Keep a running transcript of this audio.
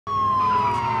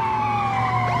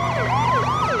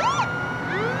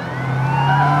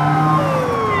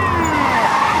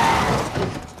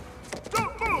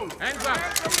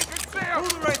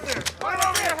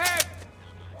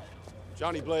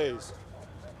Blaze?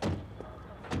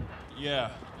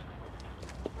 Yeah.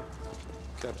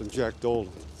 Captain Jack Dolan.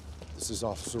 This is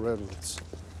Officer Edwards.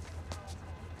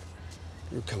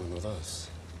 You're coming with us.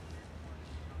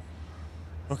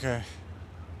 Okay.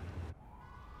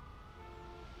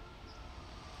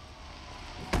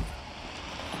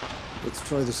 Let's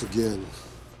try this again.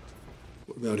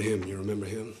 What about him? You remember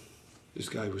him? This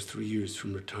guy was 3 years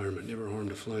from retirement, never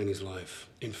harmed a fly in his life.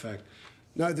 In fact,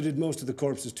 neither did most of the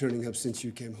corpses turning up since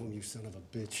you came home, you son of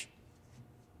a bitch.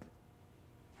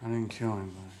 I didn't kill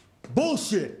anybody.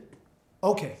 Bullshit!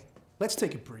 Okay, let's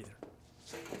take a breather.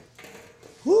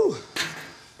 Whew.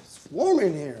 It's warm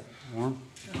in here. Warm?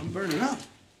 Yeah, I'm burning up.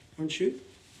 Aren't you?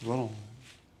 Little.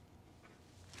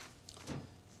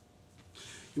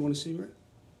 You want a cigarette?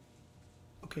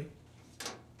 Okay.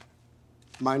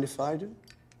 Mind if I do?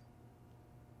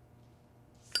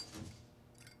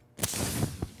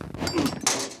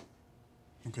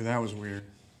 Okay, that was weird.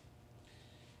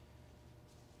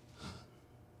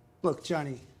 Look,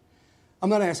 Johnny, I'm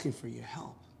not asking for your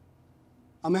help.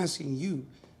 I'm asking you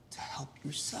to help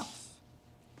yourself.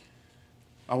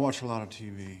 I watch a lot of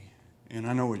TV, and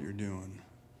I know what you're doing.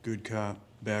 Good cop,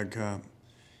 bad cop.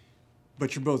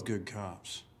 But you're both good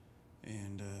cops.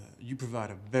 And you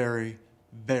provide a very,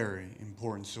 very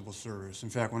important civil service. In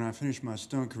fact, when I finish my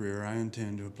stunt career, I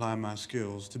intend to apply my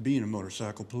skills to being a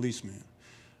motorcycle policeman.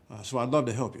 So I'd love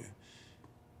to help you.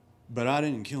 But I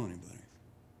didn't kill anybody.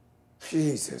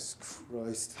 Jesus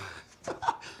Christ. You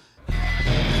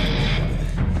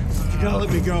gotta let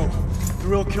me go. The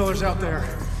real killer's out there.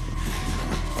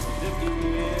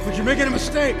 But you're making a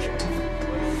mistake.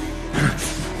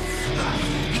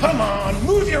 Come on,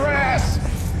 move your ass!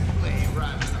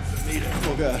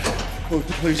 Oh, God. Oh,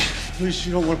 please,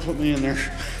 you don't want to put me in there.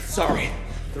 Sorry,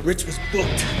 the Ritz was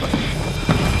booked.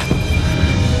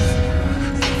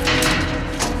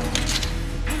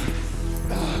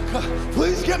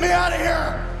 Please get me out of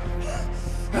here!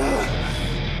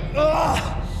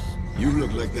 You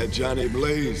look like that Johnny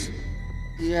Blaze.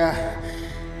 Yeah,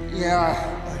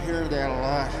 I hear that a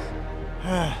lot.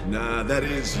 Nah, that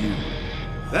is you.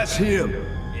 That's him.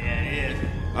 Yeah, it is.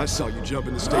 I saw you jump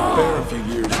in the state fair a few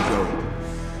years ago.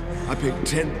 I paid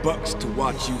 $10 to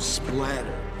watch you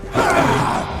splatter.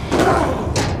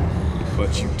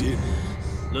 But you didn't.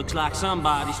 Looks like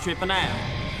somebody's tripping out.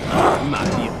 You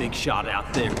might be a big shot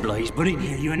out there, Blaze, but in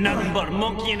here you're nothing but a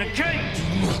monkey in a cage.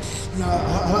 No,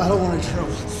 I don't want any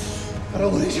trouble. I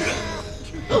don't want any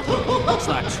trouble. Looks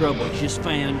like trouble just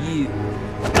found you.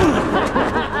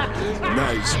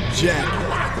 Nice jacket.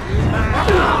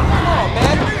 Come on,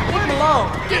 man. Leave him alone.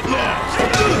 Get lost.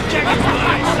 Jacket's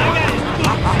nice. I got his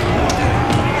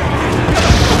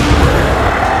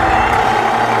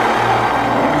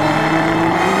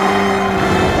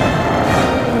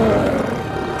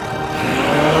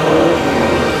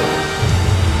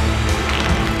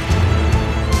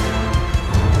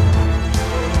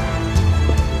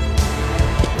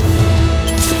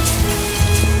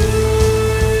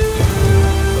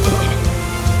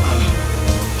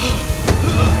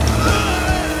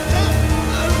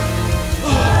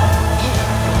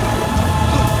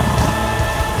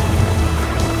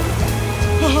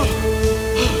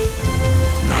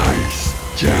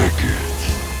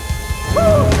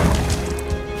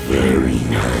Very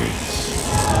nice.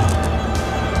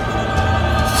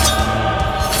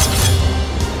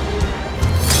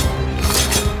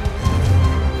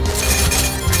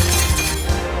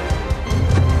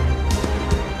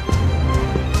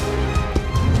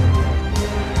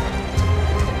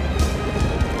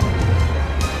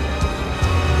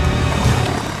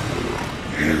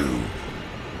 You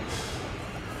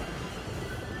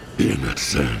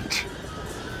innocent.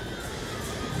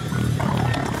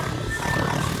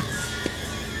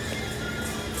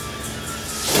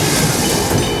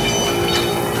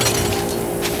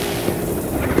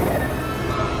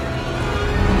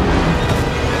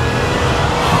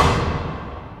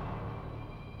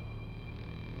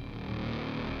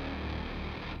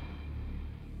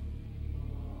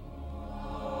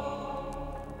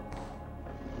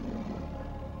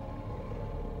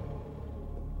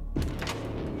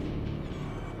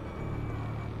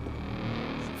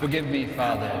 Forgive me,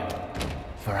 Father,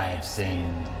 for I have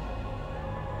sinned.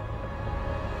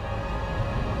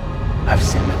 I've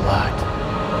sinned a lot.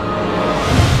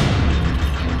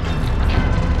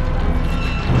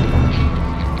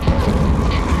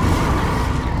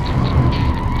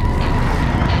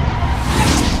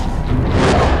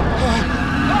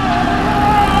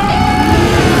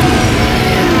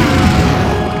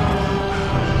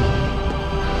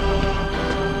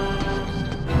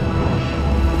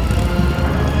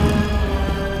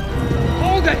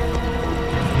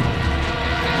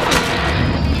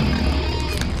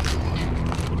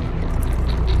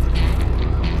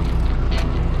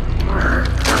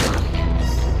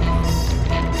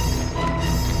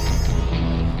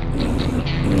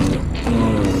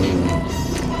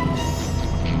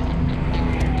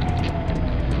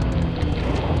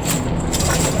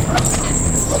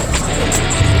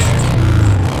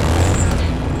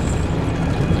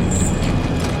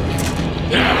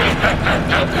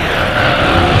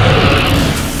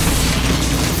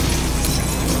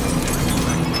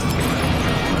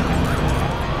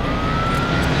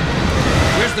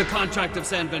 contract of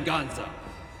San Venganza.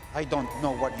 I don't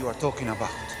know what you are talking about.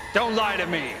 Don't lie to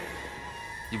me!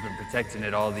 You've been protecting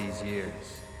it all these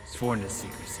years, sworn to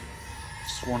secrecy.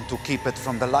 Sworn to keep it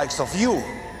from the likes of you.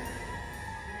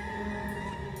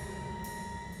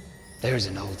 There's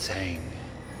an old saying,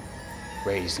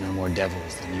 raise no more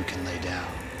devils than you can lay down.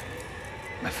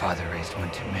 My father raised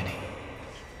one too many.